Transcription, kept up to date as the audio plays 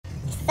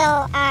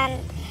So,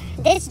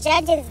 this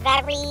judge is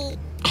very,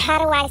 how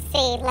do I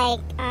say,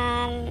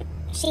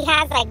 she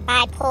has,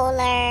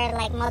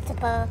 bipolar,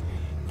 multiple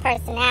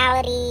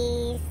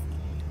personalities.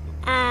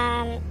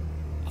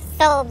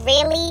 So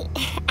really,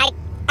 I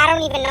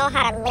don't even know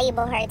how to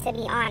label her, to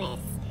be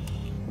honest,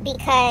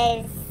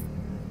 because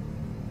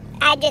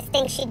I just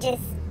think she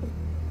just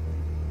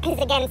is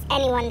against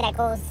anyone that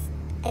goes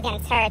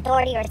against her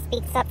authority or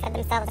speaks up for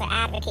themselves or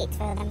advocates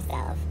for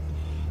themselves.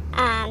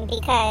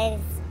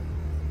 Because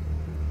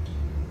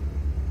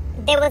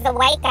there was a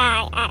white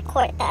guy at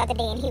court the other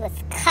day and he was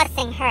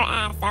cussing her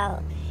ass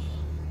out,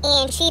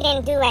 and she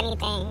didn't do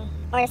anything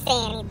or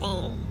say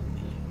anything.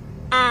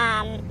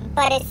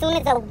 But as soon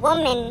as a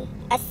woman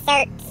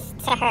asserts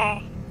to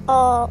her,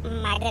 oh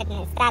my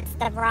goodness, that's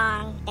the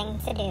wrong thing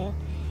to do.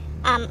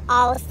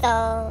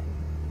 Also,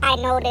 I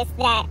noticed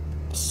that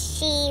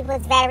she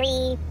was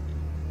very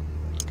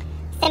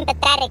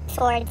sympathetic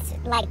towards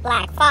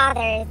black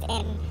fathers,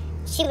 and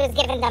she was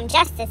giving them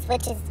justice,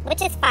 which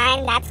is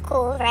fine. That's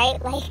cool, right?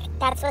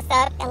 That's what's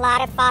up. A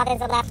lot of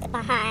fathers are left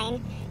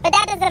behind, but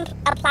that doesn't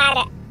apply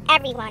to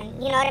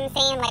everyone. You know what I'm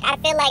saying? I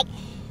feel like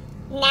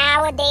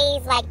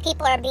nowadays,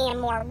 people are being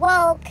more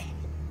woke.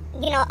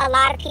 A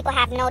lot of people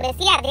have noticed,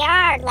 there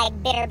are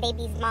bitter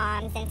babies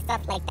moms and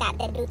stuff like that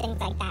do things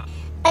like that.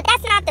 But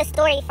that's not the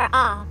story for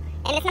all,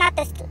 and it's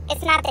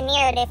not the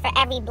narrative for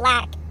every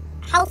black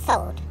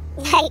household.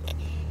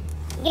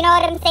 You know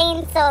what I'm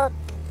saying? So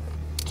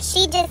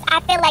I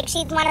feel like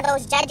she's one of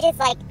those judges.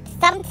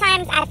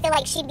 Sometimes I feel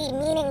like she be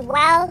meaning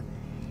well,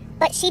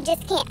 but she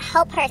just can't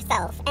help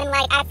herself. And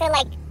I feel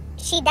like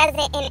she does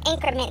it in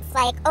increments.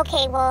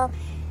 Okay, well,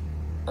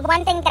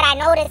 one thing that I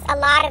noticed, a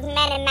lot of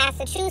men in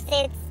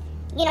Massachusetts,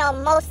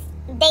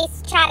 they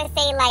try to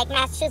say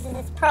Massachusetts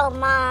is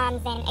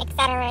pro-moms and et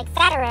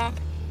cetera,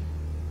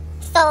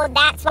 so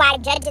that's why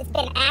judges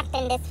been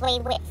acting this way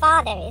with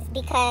fathers,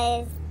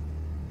 because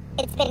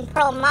it's been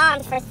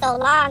pro-moms for so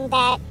long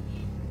that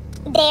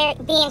they're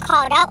being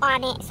called out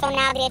on it, so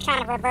now they're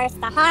trying to reverse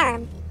the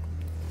harm.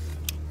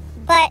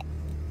 But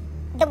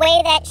the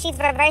way that she's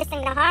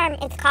reversing the harm,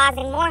 it's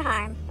causing more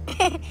harm.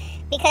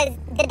 Because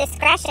the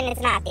discretion is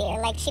not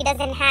there. She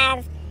doesn't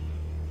have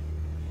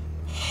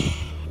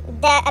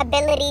the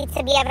ability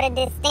to be able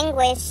to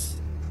distinguish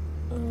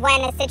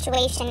when a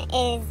situation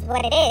is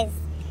what it is.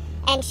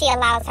 And she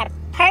allows her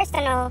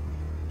personal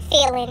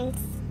feelings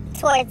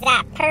towards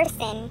that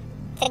person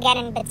to get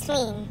in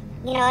between.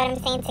 You know what I'm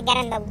saying? To get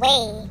in the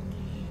way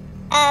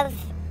of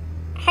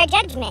her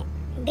judgment.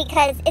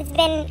 Because it's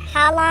been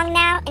how long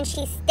now? And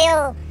she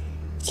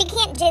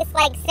can't just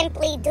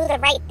simply do the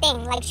right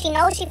thing. She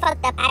knows she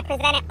fucked up. I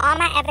presented all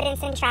my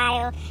evidence in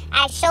trial.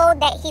 I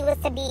showed that he's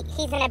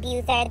an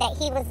abuser, that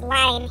he was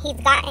lying.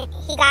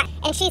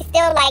 And she's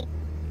still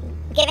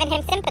giving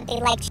him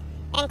sympathy.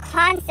 And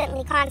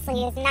constantly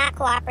is not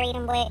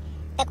cooperating with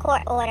the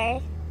court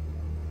orders.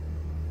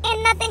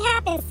 And nothing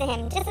happens to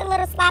him. Just a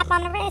little slap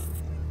on the wrist.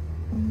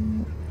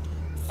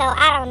 So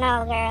I don't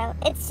know, girl.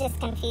 It's just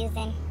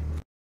confusing.